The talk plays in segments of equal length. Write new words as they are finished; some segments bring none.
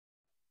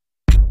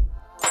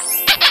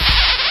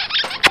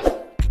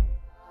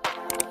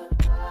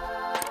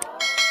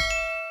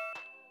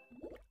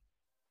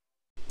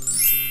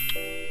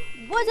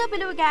What's up,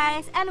 hello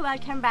guys, and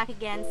welcome back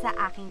again sa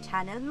aking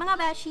channel, mga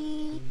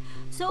beshi!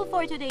 So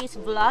for today's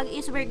vlog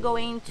is we're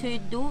going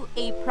to do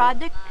a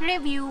product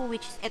review,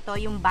 which is ito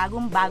yung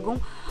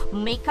bagong-bagong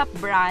makeup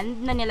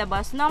brand na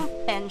nilabas ng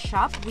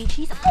Penshoppe, which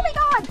is, oh my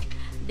god!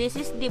 This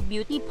is the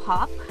Beauty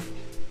Pop.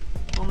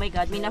 Oh my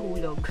god, may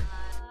nahulog.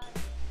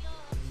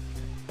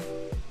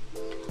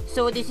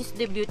 So this is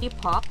the Beauty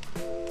Pop.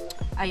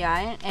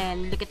 Ayan,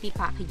 and look at the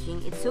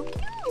packaging. It's so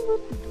cute!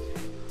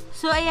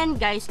 So, ayan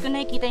guys, kung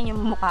nakikita niyo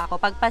yung mukha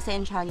ko,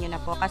 pagpasensyahan niyo na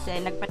po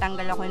kasi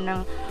nagpatanggal ako ng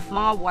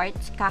mga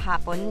warts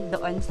kahapon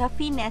doon sa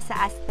Finessa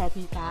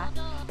Aesthetica.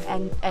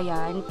 And,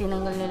 ayan,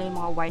 tinanggal nila yung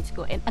mga warts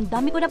ko. And, ang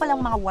dami ko na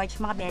palang mga warts,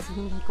 mga beses,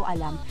 hindi ko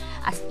alam.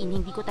 As in,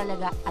 hindi ko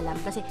talaga alam.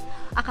 Kasi,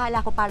 akala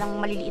ko parang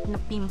maliliit na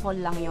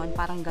pimple lang yon,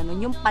 parang ganun.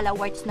 Yung pala,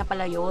 warts na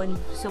pala yon.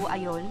 So,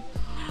 ayun.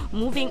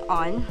 Moving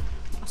on.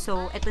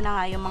 So, ito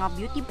na nga yung mga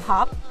Beauty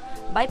Pop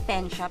by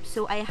Penshoppe.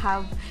 So, I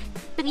have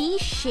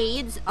 3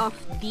 shades of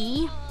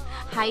the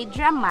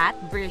Hydra Matte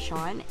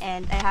version,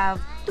 and I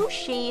have 2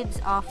 shades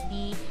of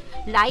the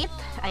light,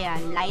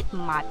 ayan, light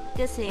matte,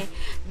 kasi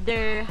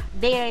they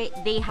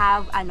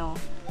have paano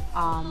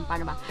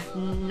ba,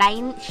 9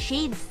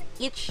 shades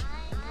each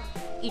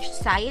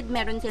side.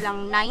 Meron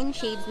silang 9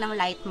 shades ng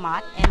light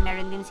matte, and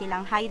meron din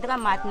silang Hydra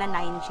Matte na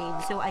 9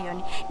 shades. So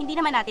ayun, hindi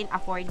naman natin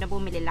afford na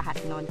bumili lahat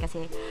noon,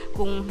 kasi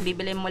kung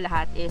bibili mo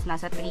lahat is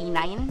nasa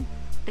 3,900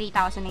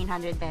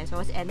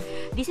 pesos, and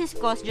this is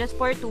cost just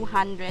for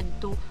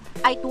 219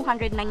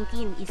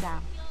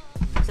 isa.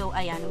 So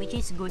ayan, which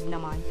is good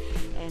naman.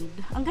 And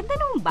ang ganda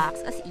ng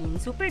box, as in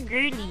super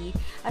girly,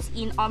 as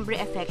in ombre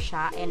effect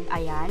siya. And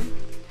ayan,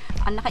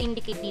 ang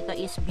naka-indicate dito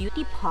is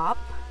Beauty Pop.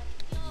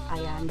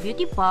 Ayan,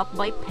 Beauty Pop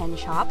by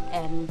Penshoppe,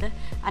 and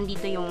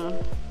andito yung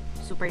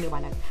super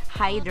liwanag,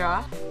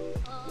 Hydra.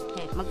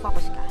 Okay,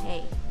 mag-focus ka.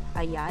 Hey,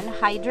 ayan,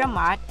 Hydra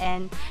Matte,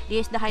 and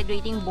this is the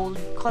hydrating bold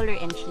color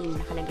and sheen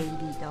nakalagay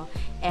dito.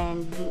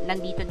 And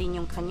nandito din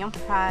yung kanyang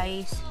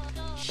price,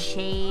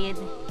 shade,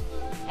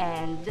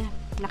 and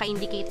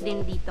naka-indicate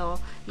din dito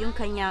yung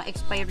kanyang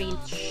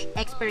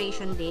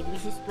expiration date,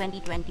 which is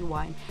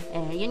 2021.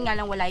 Yun nga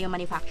lang, wala yung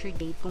manufacture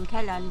date kung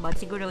kailan, but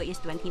siguro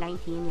is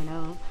 2019, you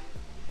know.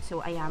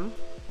 So ayan.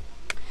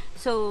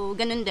 So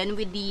ganun din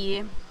with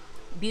the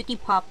Beauty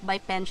Pop by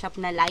Penshoppe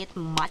na light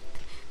matte.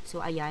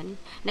 So, ayan.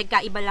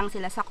 Nagkaiba lang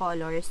sila sa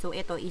color. So,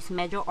 ito is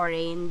medyo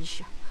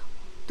orange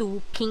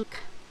to pink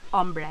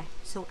ombre.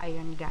 So,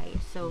 ayan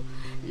guys. So,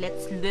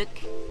 let's look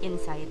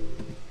inside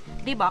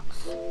the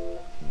box.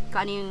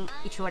 Kung ano yung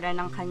itsura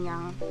ng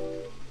kanyang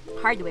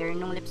hardware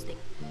ng lipstick.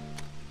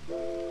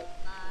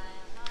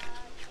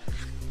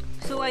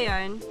 So,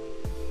 ayan.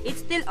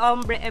 It's still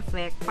ombre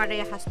effect.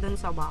 Parehas dun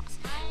sa box.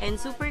 And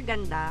super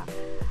ganda.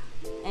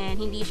 And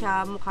hindi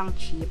siya mukhang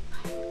cheap.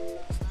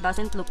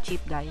 Doesn't look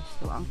cheap guys.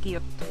 So, ang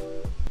cute.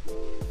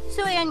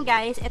 So, ayan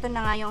guys. Ito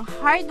na nga yung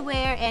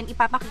hardware, and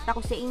ipapakita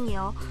ko sa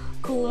inyo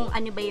kung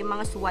ano ba yung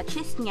mga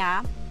swatches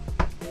niya.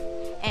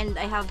 And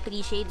I have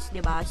 3 shades,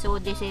 diba? So,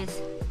 this is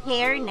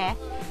hairrest.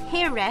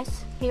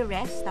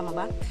 Tama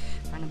ba?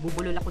 Parang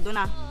nabubulol ako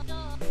dun ah.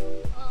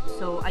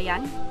 So,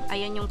 ayan.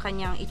 Ayan yung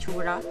kanyang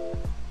itsura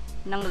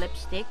ng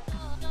lipstick.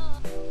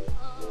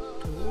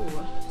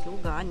 Ooh, so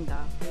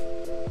ganda.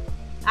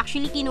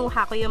 Actually,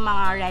 kinuha ko yung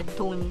mga red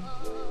tone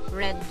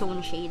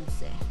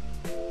shades eh.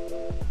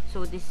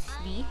 So this is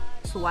the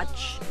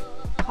swatch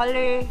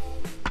color,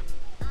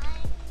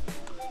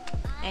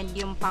 and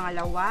yung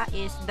pangalawa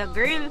is the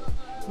girl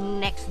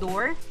next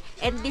door,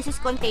 and this is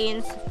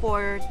contains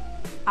for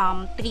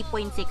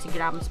 3.6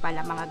 grams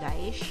pala mga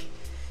guys.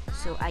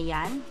 So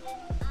ayan,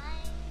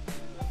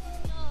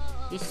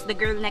 this is the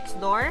girl next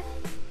door.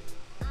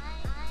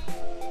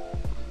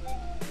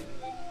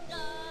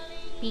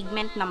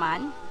 Pigment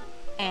naman,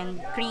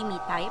 and creamy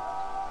type.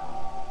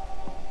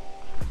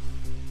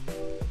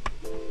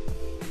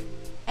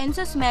 And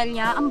sa smell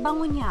niya, ang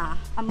bango niya.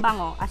 Ang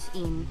bango, as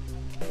in.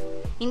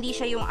 Hindi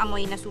siya yung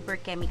amoy na super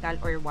chemical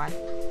or what.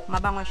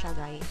 Mabango siya,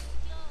 guys.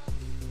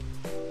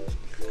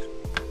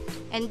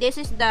 And this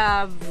is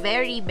the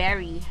very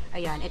berry.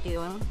 Ayan, ito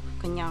yung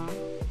kanyang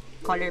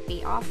color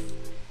payoff.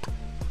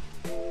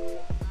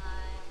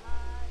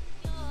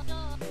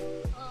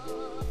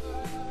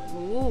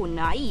 Ooh,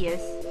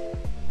 nice.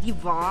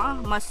 Diba?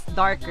 Mas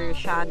darker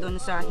siya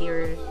dun sa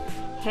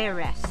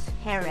hairrest.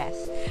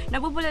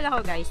 Nabubulol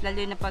ako guys,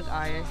 lalo na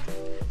pag-R.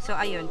 So,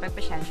 ayun,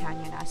 pagpasyensyahan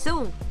nyo na.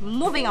 So,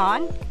 moving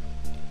on.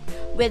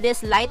 With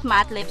this light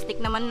matte lipstick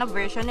naman na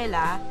version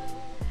nila.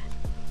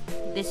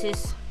 This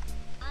is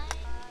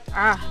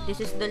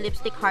the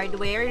lipstick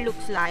hardware.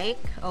 Looks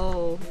like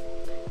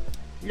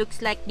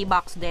the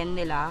box din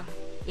nila.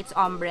 It's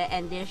ombre,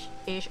 and this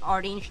is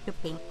orange to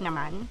pink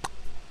naman.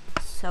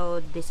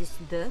 So, this is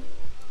the...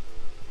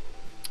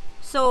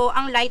 So,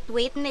 ang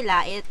lightweight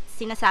nila,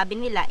 sinasabi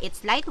nila,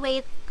 it's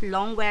lightweight,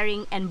 long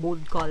wearing, and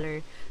bold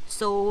color.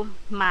 So,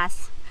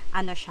 mas,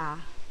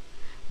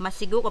 mas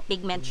siguro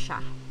pigment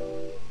siya.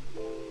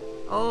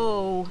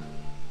 Oh,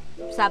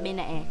 sabi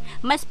na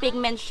mas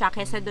pigment siya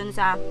kesa dun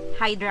sa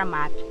Hydra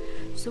Matte.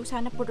 So,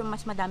 sana po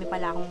mas madami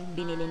pala akong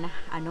binili na,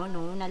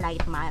 na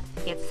light matte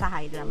kaysa sa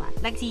Hydra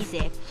matte.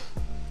 Nagsisi.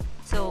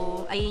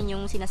 So, ayun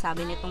yung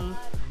sinasabi nitong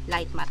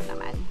light matte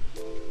naman.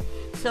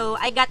 So,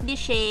 I got the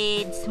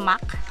shade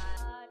Smack.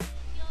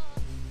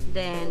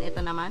 Then,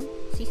 ito naman,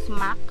 si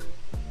Smack.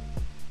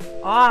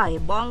 Ay,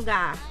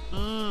 bongga.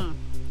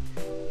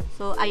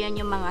 So,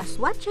 ayan yung mga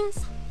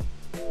swatches.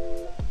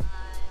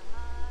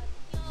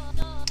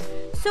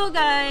 So,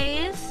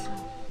 guys,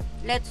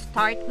 let's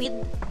start with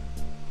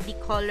the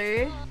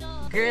color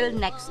Girl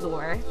Next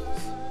Door.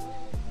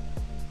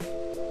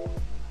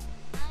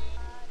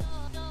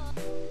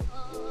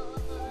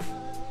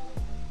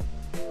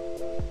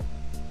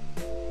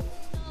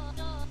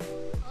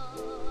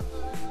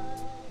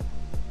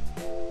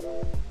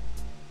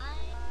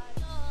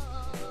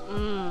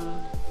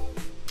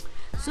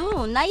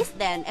 So, nice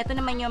din. Ito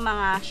naman yung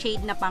mga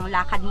shade na pang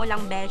lakad mo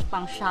lang, besh,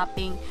 pang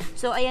shopping.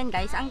 So, ayan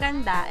guys, ang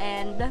ganda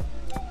and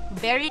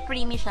very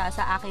creamy siya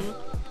sa aking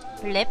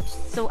lips.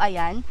 So,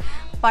 ayan.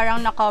 Parang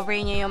na-cover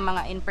niya yung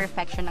mga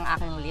imperfection ng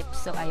aking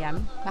lips. So,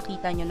 ayan.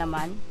 Nakita nyo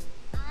naman.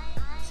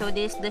 So,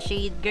 this is the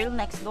shade Girl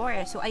Next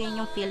Door. So, ayan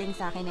yung feeling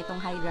sa akin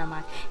itong Hydra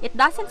matte. It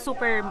doesn't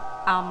super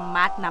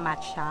matte na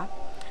matte siya.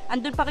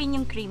 Andun pa rin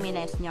yung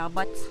creaminess niya.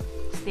 But,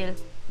 still,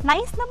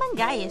 nice naman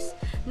guys.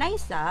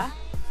 Nice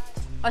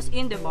As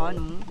in, diba,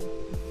 no?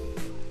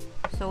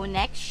 So,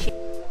 next shade.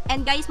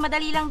 And guys,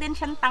 madali lang din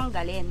siyang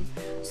tanggalin.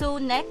 So,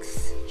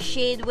 next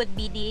shade would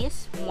be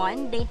this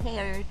one, the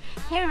hair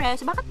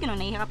rest. Bakit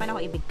gano'n? Nahihirapan ako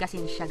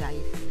ibigkasin siya,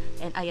 guys.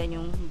 And ayan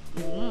yung,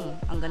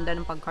 ang ganda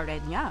ng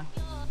pagka-red niya.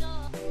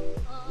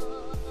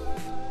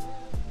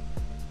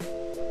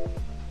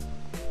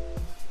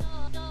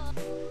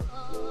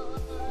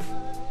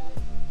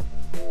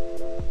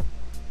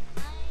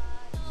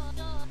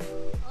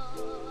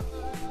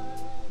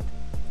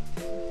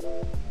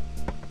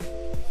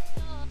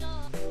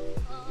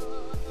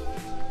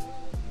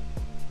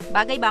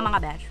 Bagay ba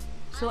mga besh?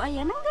 So,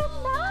 ayan, ang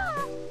ganda!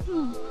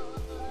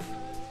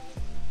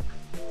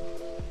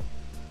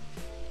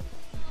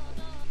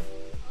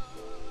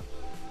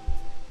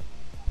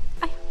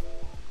 Ay!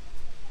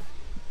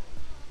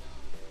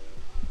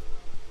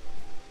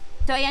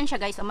 So, ayan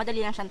siya guys. Madali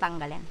lang siyang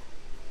tanggalin.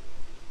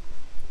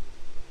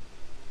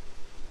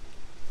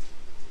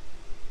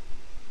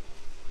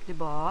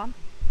 Diba?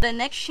 The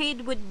next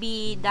shade would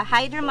be the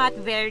Hydra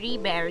Matte Very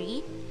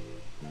Berry.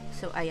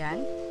 So,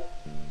 ayan.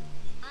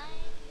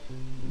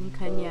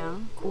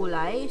 Kanyang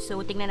kulay.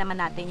 So, tingnan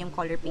naman natin yung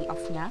color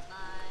payoff niya.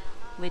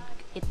 With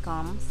it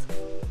comes.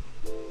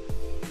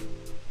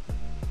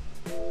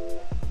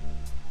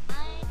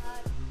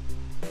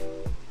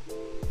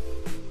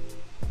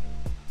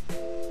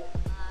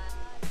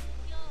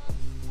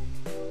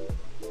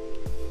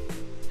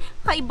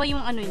 Iba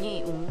yung ano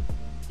niya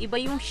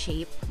Iba yung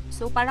shape.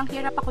 So, parang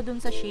hirap ako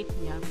dun sa shape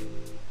niya.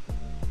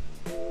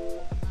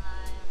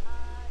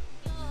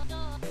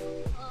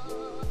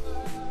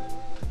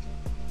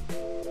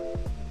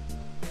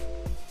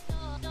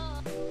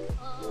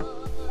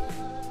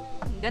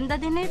 Ganda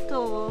din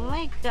ito. Oh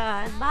my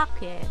God.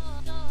 Bakit?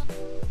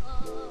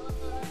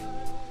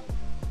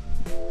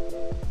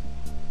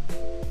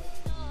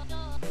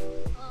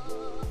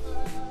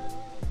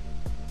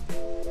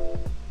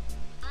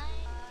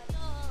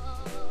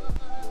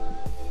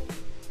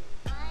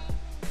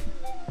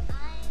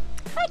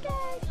 Hi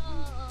guys!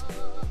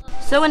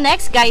 So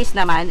next guys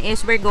naman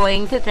is we're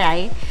going to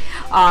try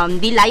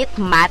the light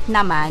matte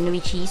naman,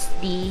 which is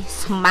the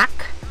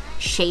Smack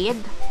shade.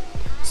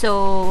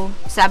 So,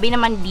 sabi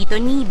naman dito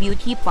ni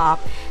Beauty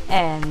Pop,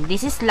 and this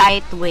is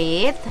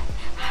lightweight,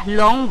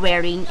 long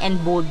wearing,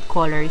 and bold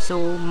color.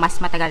 So, mas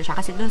matagal siya.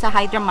 Kasi dun sa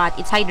Hydra Matte,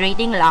 it's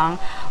hydrating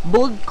lang,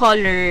 bold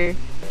color,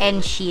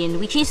 and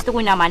sheen. Which is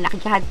doon naman,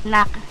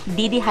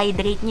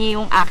 nadidehydrate niya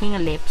yung aking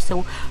lips.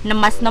 So,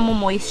 mas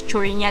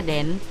namomoisture niya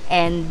din.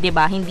 And,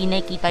 diba, hindi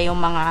nakikita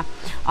yung mga,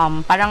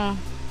 parang,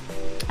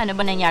 ano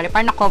ba nangyari?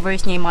 Parang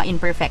na-covers niya yung mga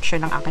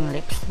imperfection ng aking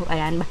lips. So,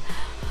 ayan.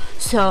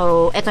 So,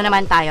 eto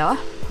naman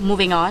tayo.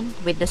 Moving on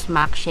with the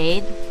Smack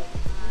shade.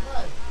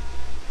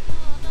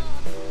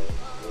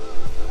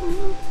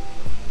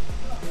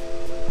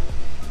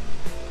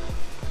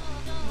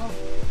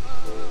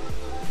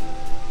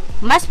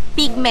 Mas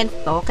pigment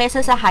to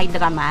kaysa sa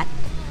Hydra Matte.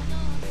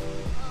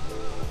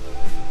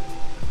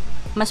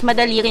 Mas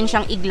madali rin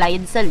siyang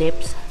i-glide sa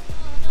lips.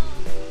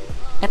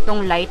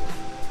 Etong light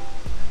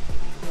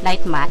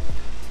matte.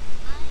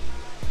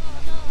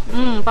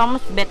 Parang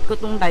mas bet ko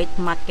tong light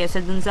matte kaysa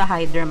dun sa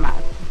Hydra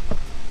Matte.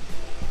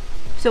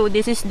 So,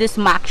 this is the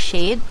Smack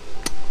shade.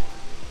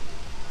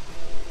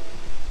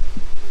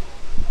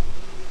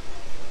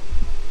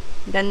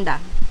 Ganda.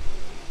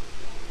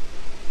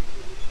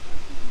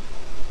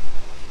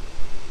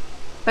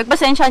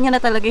 Pagpasensya niya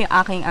na talaga yung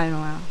aking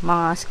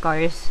mga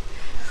scars.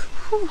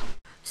 Whew.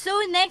 So,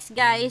 next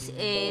guys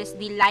is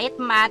the light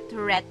matte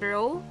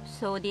retro.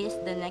 So, this is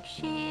the next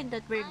shade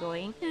that we're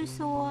going to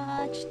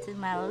swatch to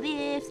my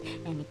lips.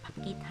 And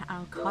ipakita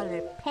ang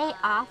color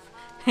payoff.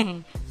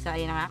 So,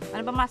 ayun na nga.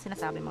 Ano ba mga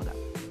sinasabi mo, Gab?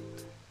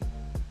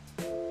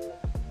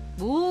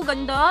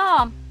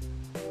 Ganda!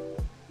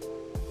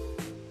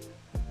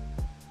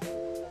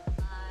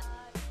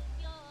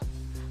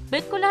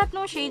 Bet ko lahat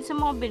ng shades sa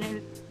mga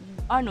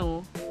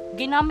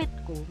ginamit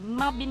ko,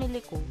 mga binili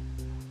ko.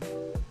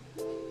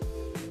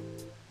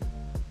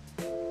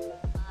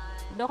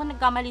 Doon ako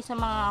nagkamali sa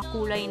mga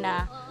kulay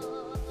na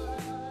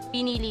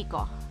pinili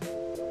ko.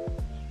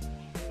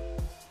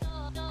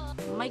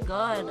 Oh my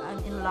god,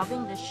 I'm in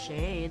loving this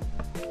shade.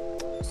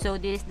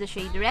 So this is the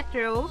shade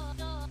Retro.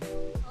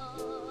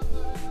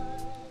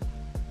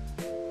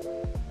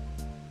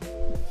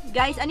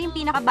 Guys, ano yung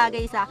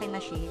pinakabagay sa akin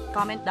na shade?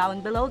 Comment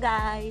down below,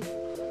 guys.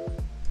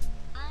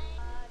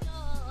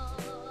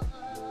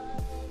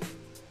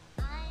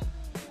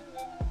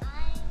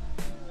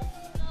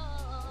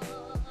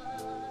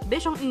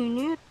 Besh, ang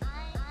init.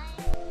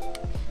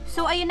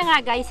 So, ayun na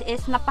nga guys,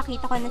 is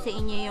napakita ko na sa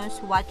inyo yung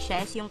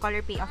swatches, yung color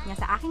payoff niya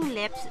sa aking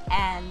lips,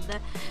 and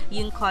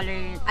yung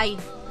color,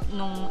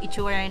 nung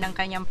itsura ng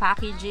kanyang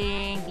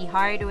packaging, the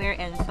hardware,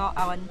 and so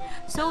on.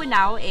 So,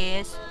 now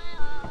is,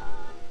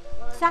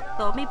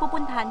 sakto, may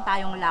pupuntahan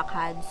tayong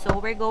lakad. So,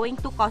 we're going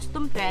to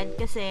custom thread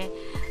kasi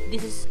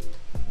this is,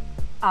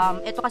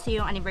 ito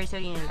kasi yung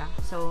anniversary nila.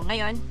 So,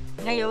 ngayon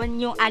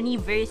yung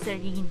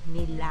anniversary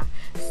nila.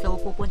 So,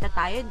 pupunta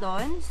tayo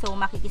doon. So,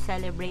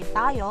 makikiselebrate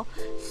tayo.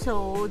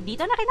 So,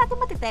 dito na rin natin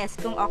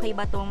matitest kung okay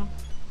ba tong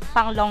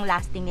pang long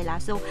lasting nila.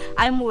 So,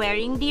 I'm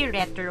wearing the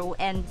Retro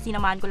and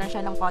sinamahan ko lang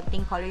siya ng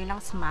konting color ng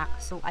smack.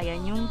 So,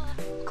 ayan yung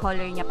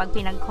color niya pag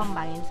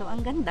pinag-combine. So,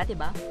 ang ganda,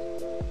 diba?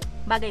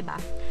 Bagay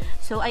ba?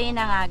 So, ayun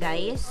na nga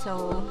guys.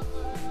 So,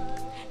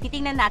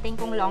 titingnan natin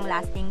kung long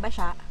lasting ba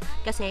siya.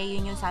 Kasi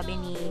yun yung sabi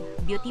ni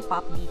Beauty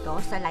Pop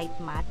dito sa light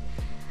matte.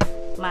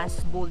 Mas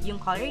bold yung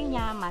color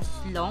niya, mas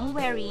long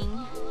wearing,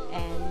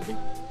 and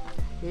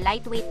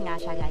lightweight nga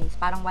siya guys.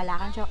 Parang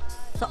wala kang siya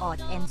suot,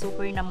 and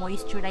super na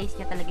moisturize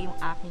niya talaga yung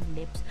aking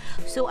lips.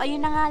 So,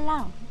 ayun na nga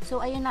lang.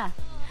 So, ayun na.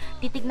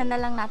 Titignan na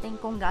lang natin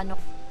kung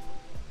gaano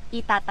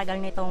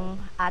itatagal nitong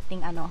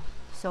ating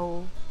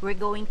So, we're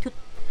going to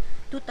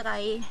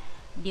try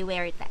the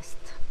wear test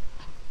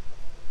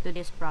to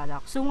this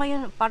product. So,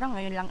 parang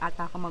ngayon lang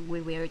ata ako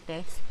mag-wear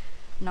test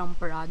ng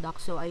product.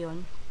 So,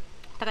 ayun.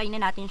 Try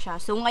na natin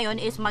siya. So, ngayon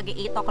is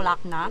mag-8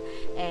 o'clock na.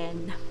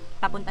 And,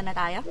 papunta na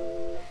tayo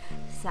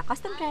sa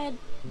custom thread.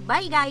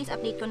 Bye guys!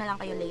 Update ko na lang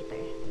kayo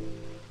later.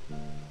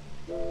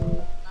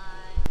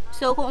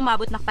 So, kung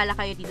umabot na pala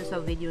kayo dito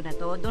sa video na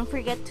to, don't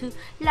forget to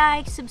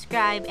like,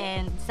 subscribe,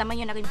 and sama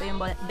nyo na rin po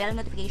yung bell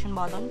notification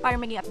button para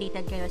maging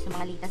updated kayo sa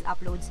mga latest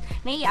uploads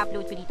na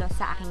i-upload ko dito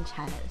sa aking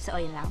channel. So,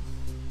 ayun lang.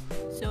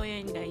 So,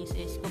 ayun guys,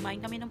 is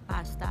kumain kami ng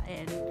pasta,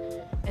 and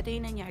ito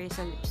yung nangyari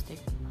sa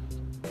lipstick.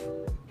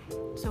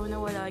 So,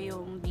 nawala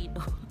yung dito.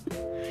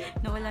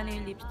 Nawala na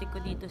yung lipstick ko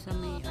dito sa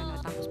may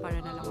tapos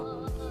para na lang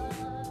ako.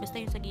 Basta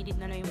yung sa gilid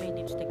na lang yung may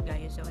lipstick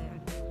guys. So, ayan.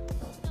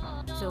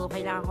 So,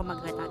 kailangan ko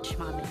mag-retouch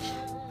mga bitch.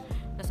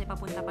 Kasi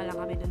papunta pa lang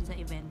kami dun sa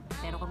event.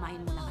 Pero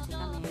kumain muna kasi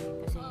kami.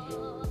 Kasi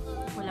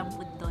walang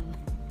food dun.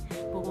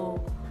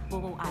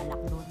 Puro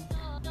alak dun.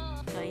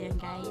 So, ayan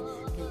guys.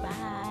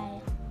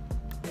 Goodbye!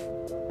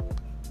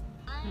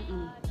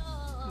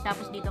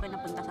 Tapos dito rin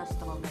napunta sa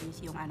store guys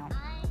yung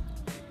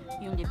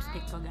yung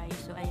lipstick ko guys.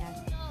 So, ayan.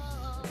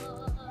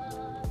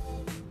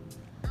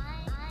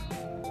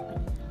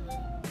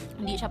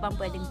 Hindi siya pang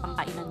pwedeng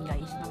pangkainan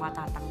guys na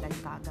matatanggal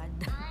kagad.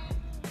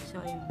 So,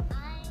 ayan.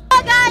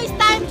 So, guys,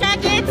 time check,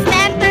 it's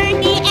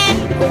 10:30 and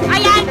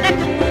ayan,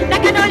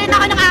 nag-ulit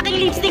ako ng aking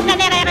lipstick na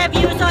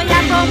nire-review. So,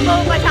 ayan,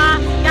 boom ko siya.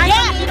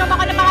 Guys, inom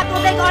ako ng mga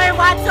tubig or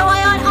what. So,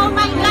 ayan, oh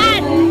my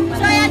god!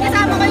 So, ayan,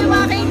 kasama ko yung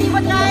mga kaibigan ko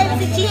drive,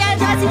 si Chia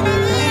at si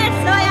Lilis.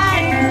 So,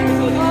 ayan.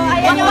 Oh,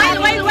 ayan yung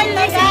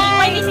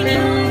while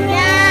listening.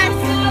 Yes!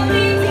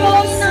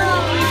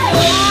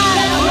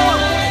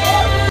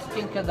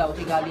 Think ka daw,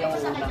 si Gabbie ang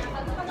una.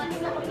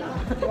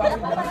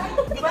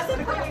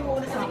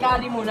 Si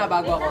Gabbie muna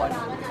bago ako.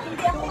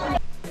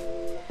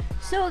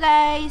 So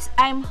guys,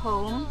 I'm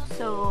home.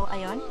 So,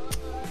 ayun.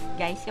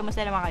 Guys,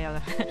 kamusta naman kayo?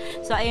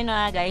 So, ayun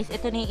na guys.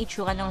 Ito na yung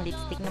itsura ng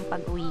lipstick ng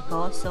pag-uwi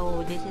ko.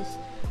 So, this is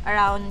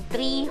around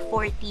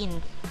 3:14.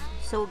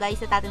 So,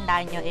 guys,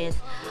 natatandaan nyo is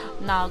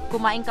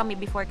kumain kami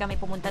before kami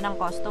pumunta ng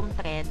custom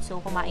thread. So,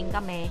 kumain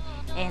kami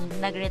and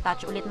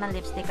nag-retouch ulit ng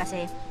lipstick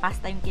kasi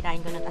pasta yung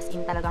kinain ko nun. As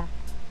in, talagang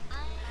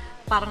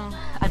parang,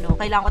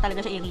 kailangan ko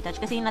talaga siya i-retouch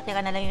kasi yung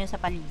natira na lang yun sa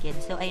paligid.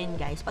 So, ayun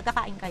guys,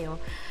 pagkakain kayo,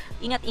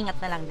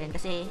 ingat-ingat na lang din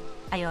kasi,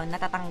 ayun,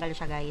 natatanggal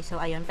siya guys.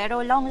 So, ayun, pero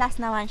long last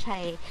naman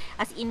siya eh.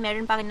 As in,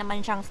 meron pa rin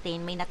naman siyang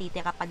stain, may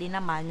natitira pa din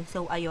naman.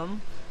 So,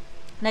 ayun,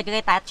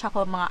 nag-retouch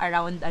ako mga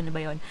around,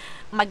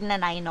 magna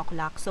 9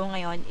 o'clock. So,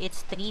 ngayon,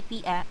 it's 3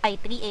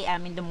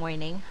 a.m. in the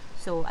morning.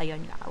 So,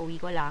 ayun,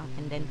 kakauwi ko lang.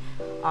 And then,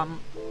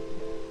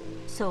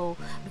 so,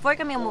 before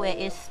kami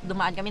umuwi is,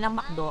 dumaan kami ng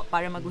McDo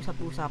para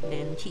mag-usap-usap.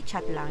 Then,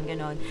 chit-chat lang,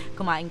 gano'n.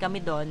 Kumain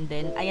kami doon.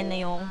 Then, ayan na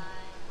yung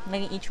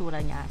naging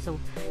itsura niya. So,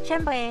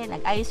 syempre,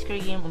 nag-ice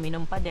cream,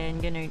 uminom pa din,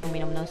 gano'n,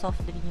 uminom ng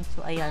soft drinks.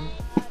 So, ayan.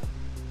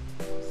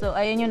 So,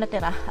 ayan yung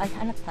natira. Ay,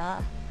 hanap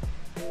ta.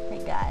 Oh my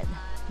God.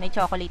 May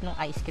chocolate ng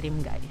ice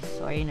cream, guys.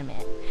 Sorry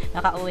naman.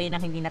 Nakauwi na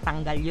hindi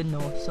natanggal yun,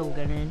 no? So,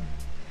 ganun.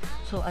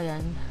 So,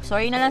 ayan.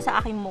 Sorry na lang sa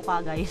aking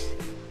mukha, guys.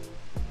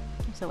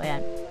 So,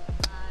 ayan.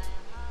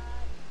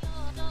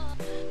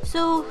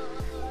 So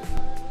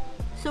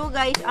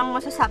guys, ang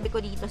masasabi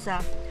ko dito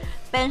sa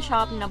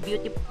Penshoppe na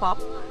Beauty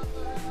Pop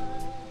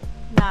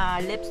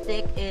na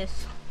lipstick is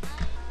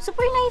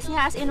super nice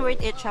niya, as in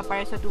worth it siya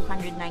para sa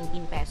 219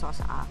 pesos.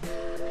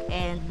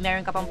 And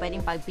meron ka pang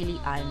pwedeng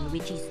pagpilian,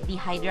 which is the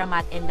Hydra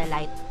Matte and the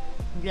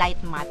light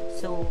matte.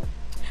 So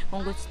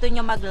kung gusto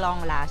nyo mag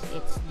long last,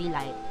 it's the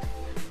light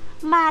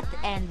matte.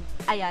 And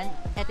ayan,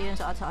 ito yung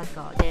suot-suot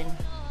ko. Then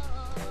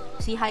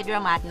si Hydra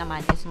Matte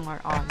naman is more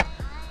on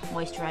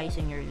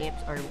moisturizing your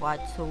lips or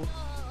what. So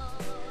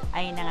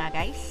ayun na nga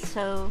guys.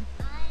 So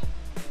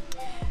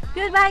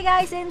goodbye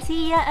guys, and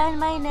see ya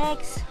on my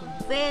next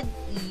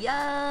video.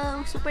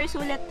 Super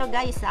sulit to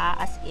guys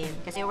as in,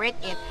 kasi worth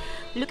it.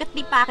 Look at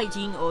the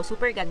packaging, oh,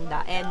 super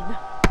ganda. And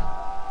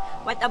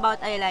what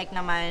about I like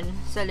naman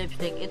sa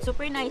lipstick, it's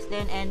super nice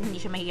din, and hindi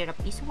siya mahirap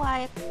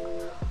i-swipe.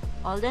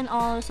 All in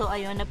all, so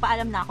ayun,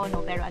 nagpaalam na ako,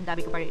 no, pero ang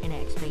dami ko pa rin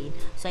ina-explain.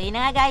 So ayun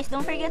na nga guys,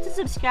 don't forget to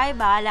subscribe,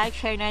 like,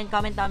 share na, and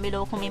comment down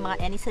below kung may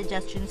mga any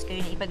suggestions kayo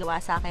na ipagawa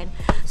sa akin.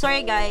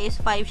 Sorry guys,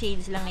 5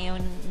 shades lang na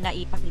yung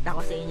naipakita ko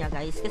sa inyo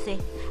guys, kasi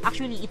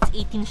actually it's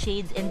 18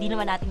 shades and di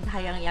naman natin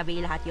kayang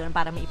i-avail lahat yun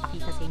para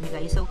maipakita sa inyo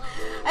guys. So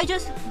I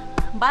just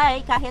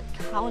buy kahit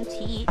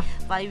county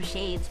 5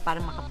 shades para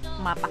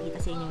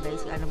mapakita sa inyo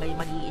guys kung ano ba yung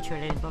magiging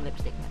itsura nito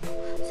lipstick na to.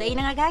 So ayun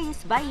na nga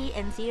guys, bye,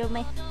 and see you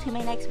to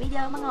my next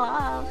video mga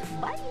loves.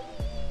 Bye!